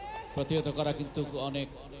 প্রতিহত করা কিন্তু অনেক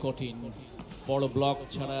কঠিন, বড় ব্লক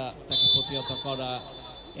ছাড়া তাকে প্রতিহত করা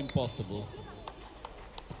ইম্পসিবল।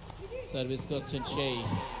 সার্ভিস করছেন সেই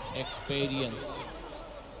এক্সপেরিয়েন্স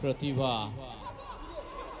প্রতিভা।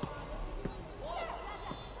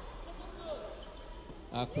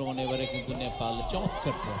 আক্রমণ এবারে কিন্তু নেপাল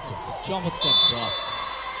চমৎকার ড্রপ করছে, চমৎকার ড্রপ।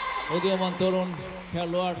 উদীয়মান তরুণ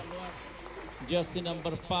খেলোয়াড় জার্সি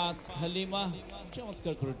নাম্বার 5 হালিমা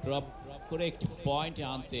চমৎকার করে ড্রপ করে একটি পয়েন্ট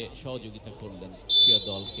আনতে সহযোগিতা করলেন সে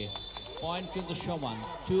দলকে। পয়েন্ট কিন্তু সমান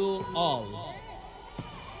 2-all।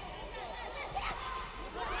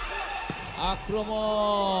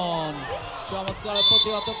 আক্রমণ চমৎকার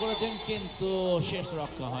প্রতিহত করেছেন কিন্তু শেষ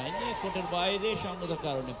রক্ষা হয়নি, কোর্টের বাইরে, সঙ্গত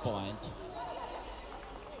কারণে পয়েন্ট।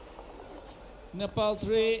 নেপাল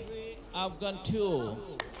 3 আফগান 2।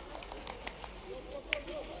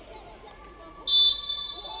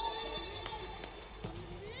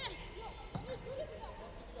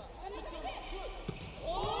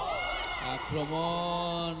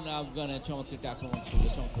 আক্রমণ আফগানের চমৎকার আক্রমণ ছিল,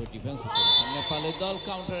 চমৎকার ডিফেন্স করেছেন নেপালের দল।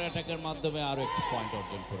 কাউন্টার অ্যাটাকের মাধ্যমে আরো একটি পয়েন্ট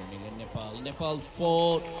অর্জন করে নিলেন নেপাল। নেপাল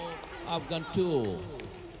 4 আফগান 2।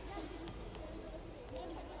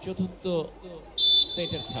 চতুর্থ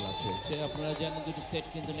সেটের খেলা চলছে। আপনারা জানেন দুটি সেট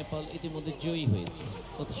কিন্তু নেপাল ইতিমধ্যে জয়ী হয়েছে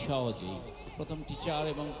অতি সহজেই। প্রথমটি 4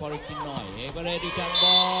 এবং পরেরটি 9। এবারে রিটার্ন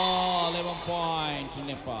বল এবং পয়েন্ট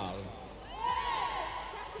নেপাল।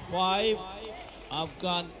 5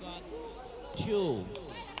 আফগান 2।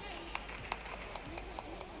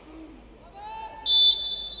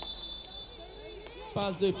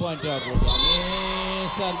 পাঁচ 2 পয়েন্টে অগ্রগামী।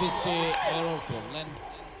 সার্ভিসটি এরর করলেন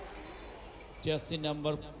জার্সি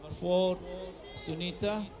নাম্বার 4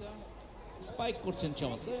 সুনিতা। স্পাইক করছেন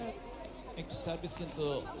চমৎকার, একটি সার্ভিস কিন্তু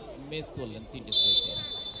মিস করলেন তিনটে সেটের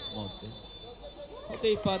মধ্যে,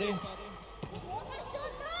 হতেই পারে।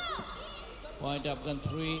 পয়েন্ট আফগান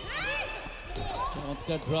 3।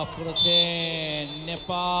 চমৎকার ড্রপ করেছেন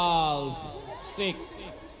নেপাল 6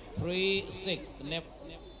 3-6।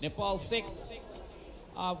 নেপাল 6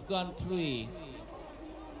 আফগান 3।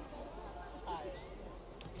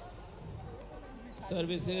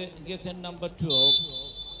 সার্ভিসে গেছেন নাম্বার 12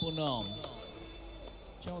 পুনম।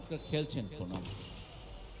 চমৎকার খেলছেন Poonam.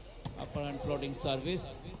 Upper hand floating service.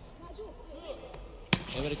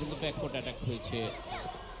 এবারে কিন্তু ব্যাককোর্ট অ্যাটাক হয়েছে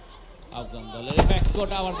আফগান দলের।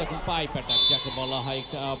 ব্যাককোর্ট আবার দেখুন পাইপ অ্যাটাক যাকে বলা হয়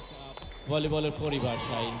ভলিবলের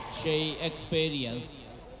পরিভাষায়, সেই এক্সপেরিয়েন্স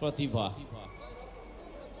প্রতিভা।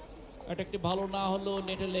 অ্যাটাকটি ভালো না হলেও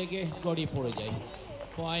নেটে লেগে গড়িয়ে পড়ে যায়।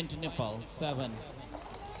 Point Nepal 7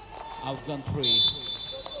 Afghan 3।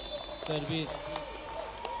 Service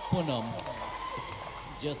Poonam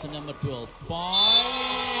jersey number 12।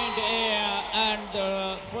 Point and the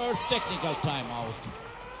first technical timeout.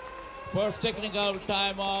 First technical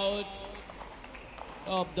timeout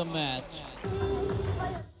of the match.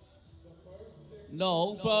 No,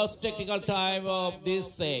 first technical time of this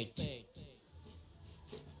set.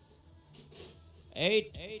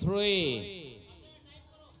 8-3.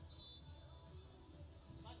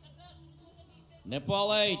 Nepal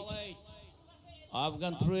 8,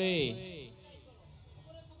 Afghan 3.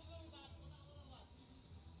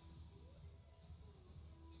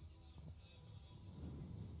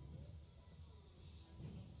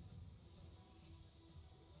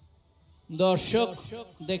 দর্শক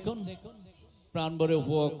দেখুন প্রাণভরে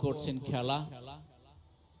উপভোগ করছেন খেলা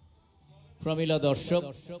প্রমিলা দর্শক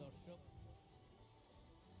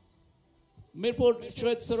মিরপুর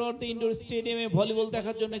শহীদ সোহরাওয়ার্দী ইনডোর স্টেডিয়ামে ভলিবল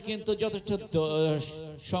দেখার জন্য কিন্তু যথেষ্ট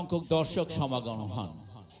সংখ্যক দর্শক সমাগম হন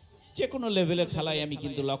যে কোনো লেভেলের খেলায় আমি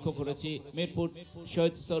কিন্তু লক্ষ্য করেছি মিরপুর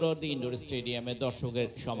শহীদ সোহরাওয়ার্দী ইনডোর স্টেডিয়ামে দর্শকের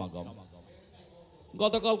সমাগম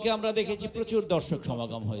গতকালকে আমরা দেখেছি প্রচুর দর্শক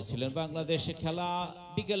সমাগম হয়েছিলেন বাংলাদেশের খেলা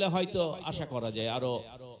বিকেলে হয়তো আশা করা যায় আরো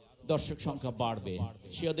দর্শক সংখ্যা বাড়বে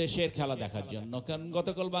সে দেশের খেলা দেখার জন্য কারণ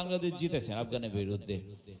গতকাল বাংলাদেশ জিতেছে আফগানের বিরুদ্ধে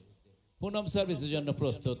পুনম সার্ভিসের জন্য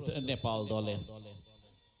প্রস্তুত নেপাল দলে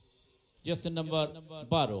জার্সি নাম্বার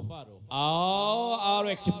 12 আর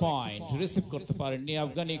একটি পয়েন্ট রিসিভ করতে পারেননি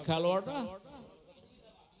আফগানি খেলোয়াড়রা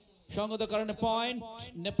সঙ্গত কারণে point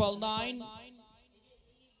Nepal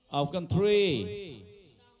 9 Afghan 3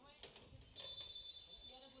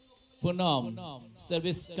 Poonam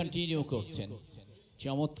service continue করছেন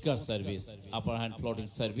চমৎকার service upper hand floating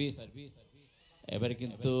service এবারে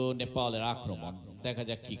কিন্তু নেপালের আক্রমণ দেখা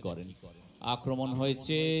যাক কি করেন আক্রমণ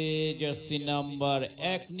হয়েছে জার্সি নাম্বার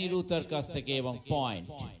 1 নিরুতার কাছ থেকে এবং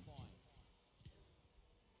point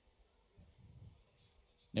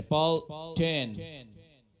Nepal 10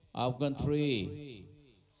 Afghan 3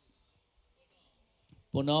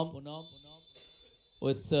 Poonam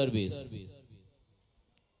with service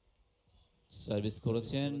service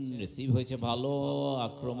করেছেন রিসিভ হয়েছে ভালো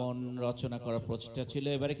আক্রমণ রচনা করার প্রচেষ্টা ছিল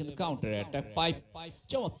এবারে কিন্তু কাউন্টার অ্যাটাক পাইপ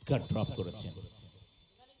চমৎকার ড্রপ করেছেন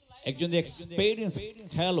একজন এক্সপেরিয়েন্স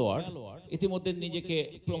খেলোয়াড় ইতিমধ্যে নিজেকে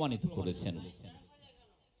প্রমাণিত করেছেন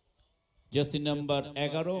জার্সি নাম্বার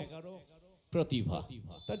 11 প্রতিভা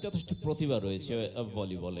তার যথেষ্ট প্রতিভা রয়েছে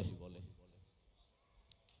ভলিবলে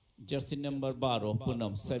jersey number 12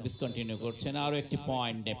 Poonam service continue করছেন আরো একটি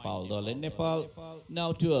পয়েন্ট নেপাল দলে নেপাল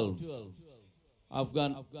নাও 12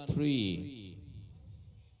 Afghan 3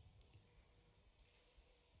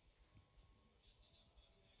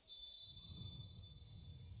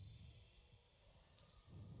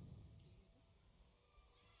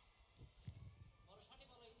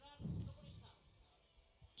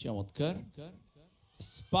 চমৎকার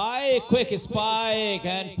spike quick spike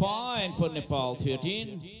and point for Nepal 13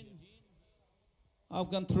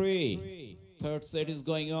 Afghan 3 third set is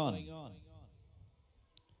going on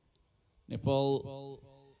Nepal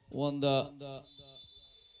won the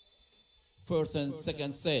first and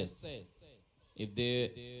second sets. If they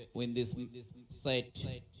win this set,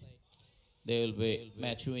 they will be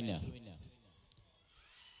match winner.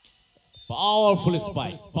 Powerful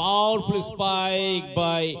spike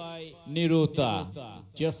by Niruta.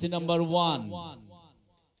 Jersey number 1.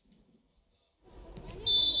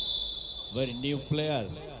 Very new player.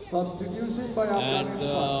 Substitution by And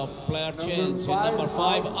Afghanistan. player change. Number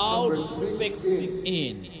 5 out, 6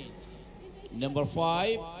 in. Number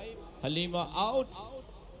 5, Halima out.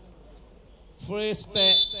 First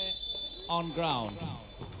on ground.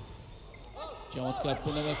 চমৎকার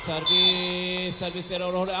পুনমের সার্ভিসের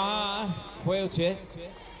হয়েছে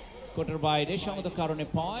কোর্টের বাইরে সঙ্গত কারণে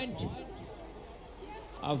point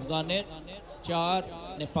আফগানের 4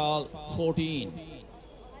 Nepal 14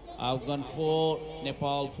 Afghan 4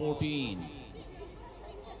 Nepal 14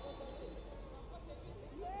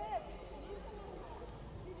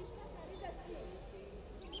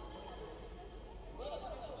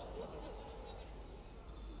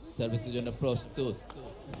 সার্ভিসের জন্য প্রস্তুত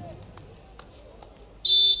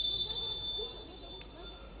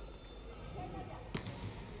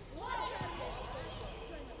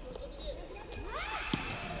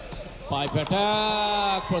পাইপ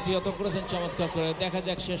অ্যাটাক প্রতিহত করেছেন চমৎকার করে দেখা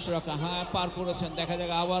যাক শেষ রক্ষা পার করেছেন দেখা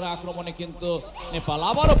যাক আবার আক্রমণে কিন্তু নেপাল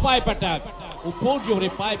আবারও পাইপ অ্যাটাক উপর জোরে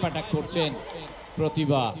পাইপ অ্যাটাক করছেন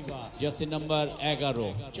প্রতিভা জার্সি নাম্বার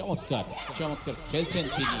 11 চমৎকার খেলছেন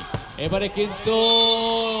তিনি এবারে কিন্তু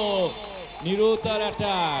নিরুতার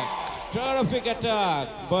attack terrific attack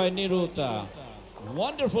by নিরুতা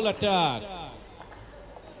wonderful attack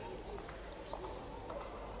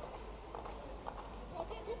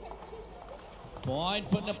Point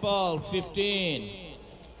for Nepal, 15.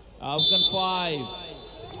 Afghan 5.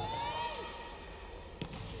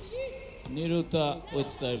 Niruta with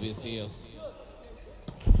service, yes.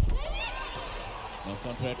 No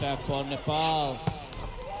counter-attack for Nepal.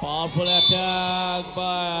 Powerful attack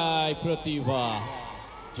by Pratibha.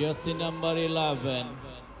 Jersey number 11.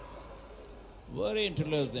 Very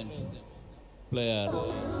intelligent player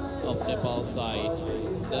of Nepal side.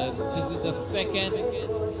 This is the second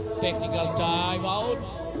technical timeout.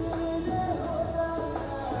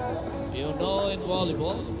 You know in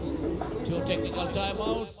volleyball, 2 technical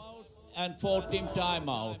timeouts and 4 team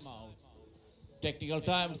timeouts. Technical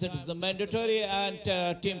times, it is the mandatory, and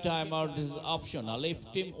team timeout, this is optional. If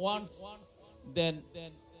team wants, then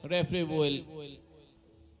referee will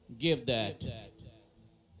give that.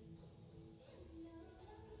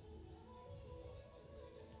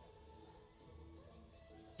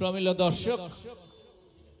 প্রমিলা দর্শক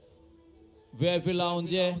VIP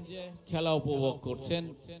লাউঞ্জে খেলা উপভোগ করছেন,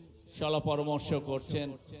 সলা পরামর্শ করছেন,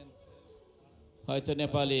 হয়তো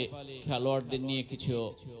নেপালি খেলোয়াড়দের নিয়ে কিছু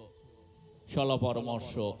সলা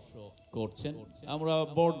পরামর্শ করছেন। আমরা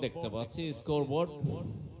বোর্ড দেখতে পাচ্ছি, স্কোর বোর্ড।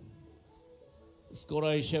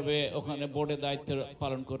 স্কোরার হিসেবে ওখানে বোর্ডে দায়িত্ব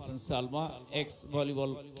পালন করছেন সালমা, এক্স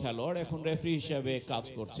ভলিবল খেলোয়াড়, এখন রেফারি হিসেবে কাজ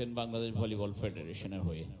করছেন বাংলাদেশ ভলিবল ফেডারেশনের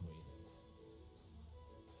হয়ে।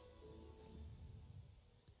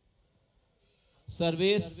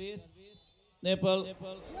 Service, Nepal,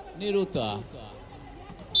 Niruta.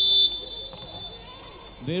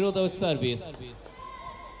 Niruta with service.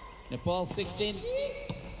 Nepal 16,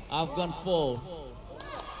 Afghan 4.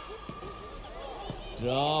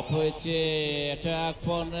 Drop with attack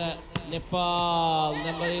for Nepal.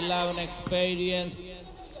 Number 11, experience,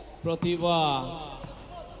 Pratibha.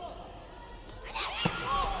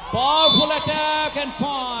 Powerful attack and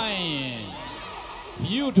point.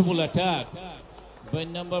 Beautiful attack by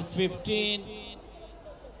number 15,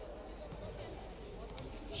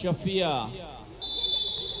 Shafia.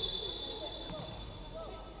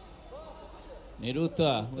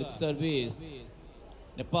 Niruta with service.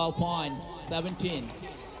 Nepal point, 17,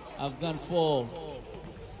 Afghan 4.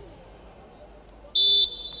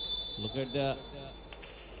 Look at the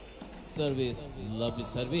service, lovely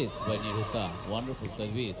service by Niruta, wonderful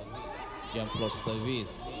service, jump float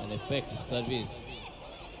service, an effective service.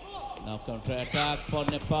 Now counter-attack for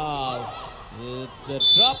Nepal. It's the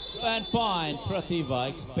drop and point. Pratibha,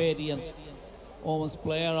 experienced women's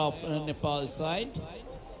player of Nepal side.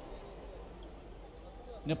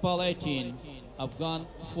 Nepal 18, Afghan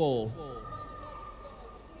 4.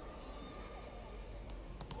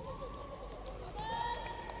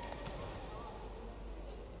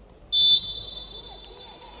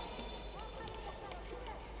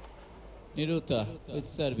 Niruta with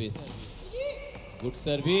service. Good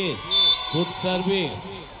service, good service,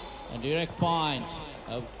 and direct point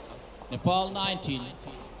of Nepal 19,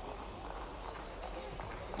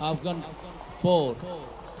 Afghan 4.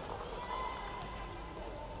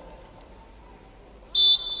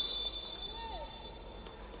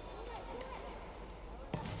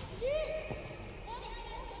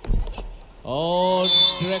 Oh,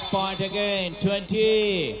 direct point again,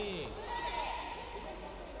 20,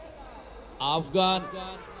 Afghan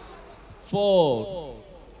 4.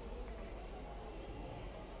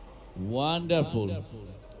 Wonderful,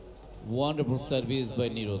 wonderful service by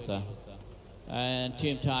Niruta, and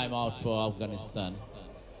team time out for Afghanistan.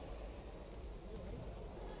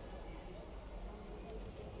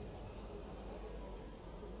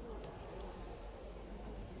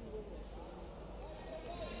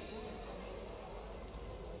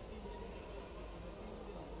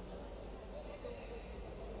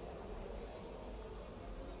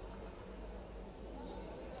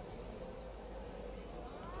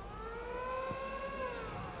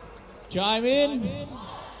 Chime in.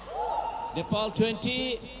 Nepal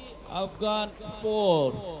 20, Afghan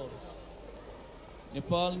 4.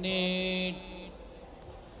 Nepal needs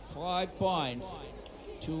 5 points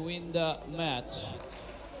to win the match.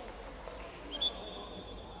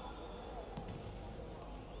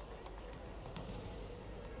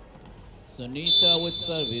 Sunita with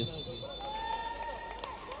service.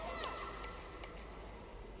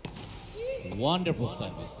 Wonderful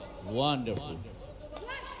service, wonderful.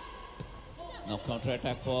 Now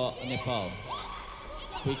counter-attack for Nepal.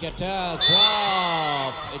 Quick attack,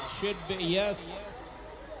 drop. It should be, yes.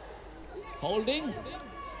 Holding.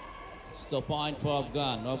 So point for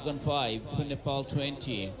Afghan. Afghan 5, Nepal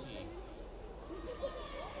 20.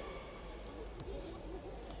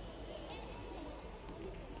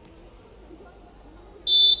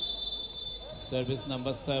 Service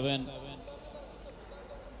number 7.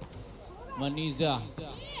 Maniza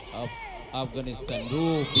of Afghanistan.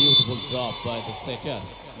 Ooh, beautiful drop by the setter.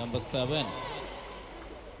 Number 7.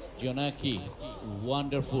 Jonaki.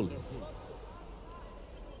 Wonderful.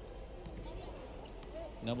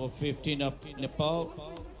 Number 15 of Nepal.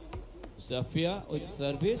 Safia with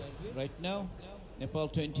service right now. Nepal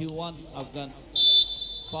 21, Afghan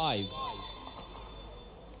 5.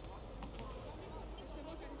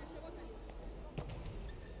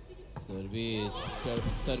 Service,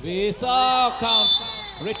 perfect service. Oh, count.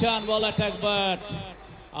 Return ball attack, but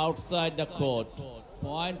outside the court.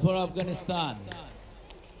 Point for Afghanistan.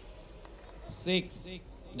 6,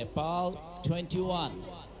 Nepal 21.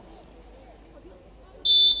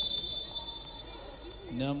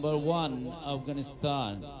 Number 1,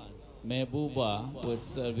 Afghanistan, Mehbooba with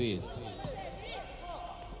service.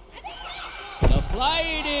 Now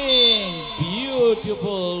sliding,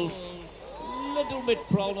 beautiful. Little bit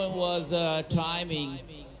problem was timing.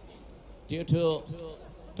 Due to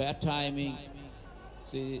bad timing,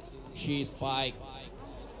 she spiked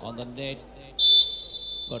on the net,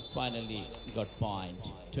 but finally got point.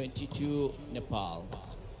 22 Nepal,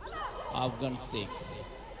 Afghan 6.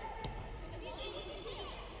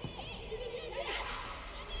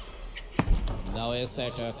 Now a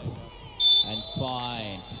setup and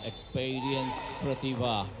point. Experience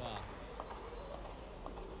Pratibha.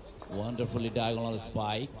 Wonderfully diagonal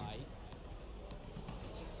spike.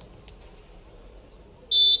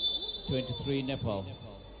 23 Nepal,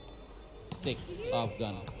 6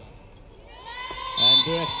 Afghan. And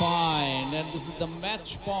direct point, and this is the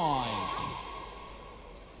match point.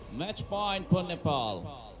 Match point for Nepal.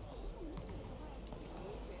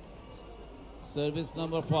 Service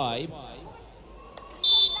number 5.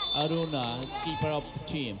 Aruna is keeper of the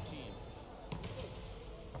team.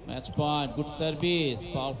 Match point, good service,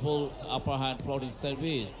 powerful upper hand floating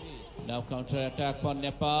service. Now counter attack for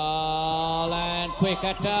Nepal and quick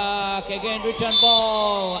attack, again return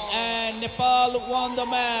ball, and Nepal won the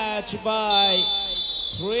match by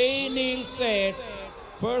 3-0 sets.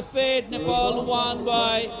 First set Nepal won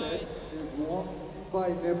by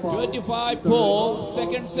 25-4,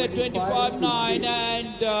 second set 25-9, and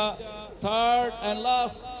third and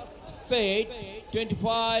last set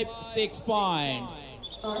 25-6 points.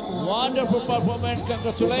 Wonderful performance,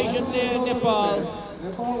 congratulations Nepal.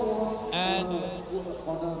 And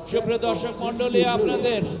সুপ্রিয় দর্শক মণ্ডলী,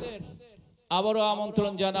 আপনাদের আবারও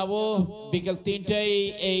আমন্ত্রণ জানাবো বিকেল 3টায়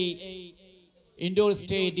এই indoor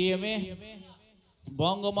স্টেডিয়ামে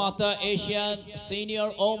Bangamata Asian senior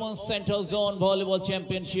women's central zone volleyball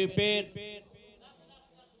চ্যাম্পিয়নশিপের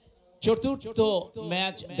চতুর্থ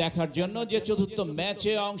ম্যাচ দেখার জন্য, যে চতুর্থ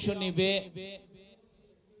ম্যাচে অংশ নেবে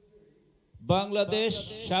বাংলাদেশ,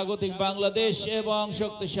 স্বাগতিক বাংলাদেশ এবং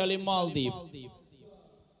শক্তিশালী মালদ্বীপ।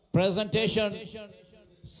 প্রেজেন্টেশন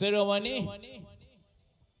সেরেমনি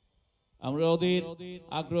আমরা ওদের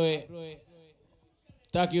আগ্রহে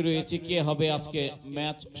তাকিয়ে রয়েছি কে হবে আজকে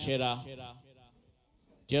ম্যাচ সেরা।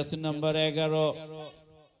 জার্সি নাম্বার 11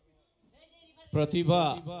 প্রতিভা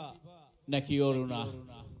নাকি অরুণা,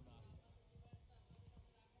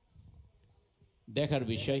 দেখার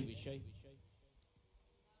বিষয়।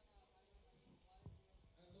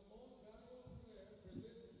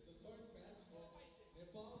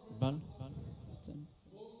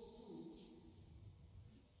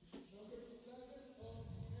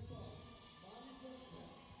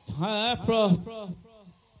 হ্যাঁ,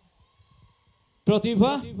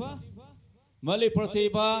 প্রতিভা মালি,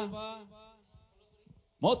 প্রতিভা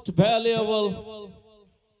most valuable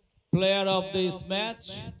player of this match.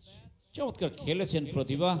 চমৎকার খেলেছেন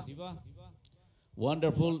প্রতিভা,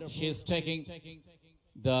 wonderful. She is taking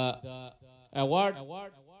the award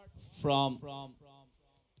from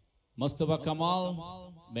Mustafa Kamal,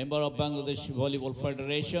 member of Bangladesh Volleyball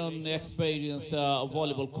Federation, experienced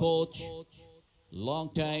volleyball coach. Long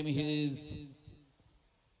time he is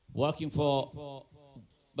working for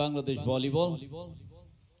Bangladesh Volleyball.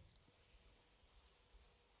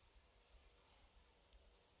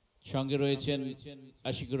 সঙ্গে রয়েছেন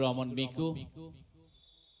Ashikur Rahman Miku,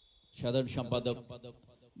 সাধারণ সম্পাদক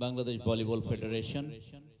Bangladesh volleyball federation,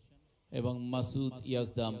 এবং মাসুদ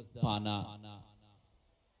ইয়াজদাম পানা,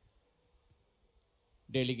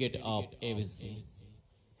 delegate of ABC.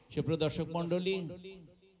 সুপ্রিয় দর্শক মণ্ডলী,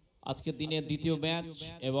 আজকের দিনের দ্বিতীয় ম্যাচ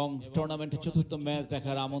এবং টুর্নামেন্টের চতুর্থ ম্যাচ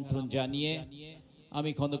দেখার আমন্ত্রণ জানিয়ে আমি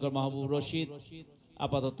খন্দকার মাহবুব রশিদ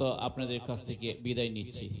আপাতত আপনাদের কাছ থেকে বিদায়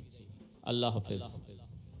নিচ্ছি। আল্লাহ হাফেজ।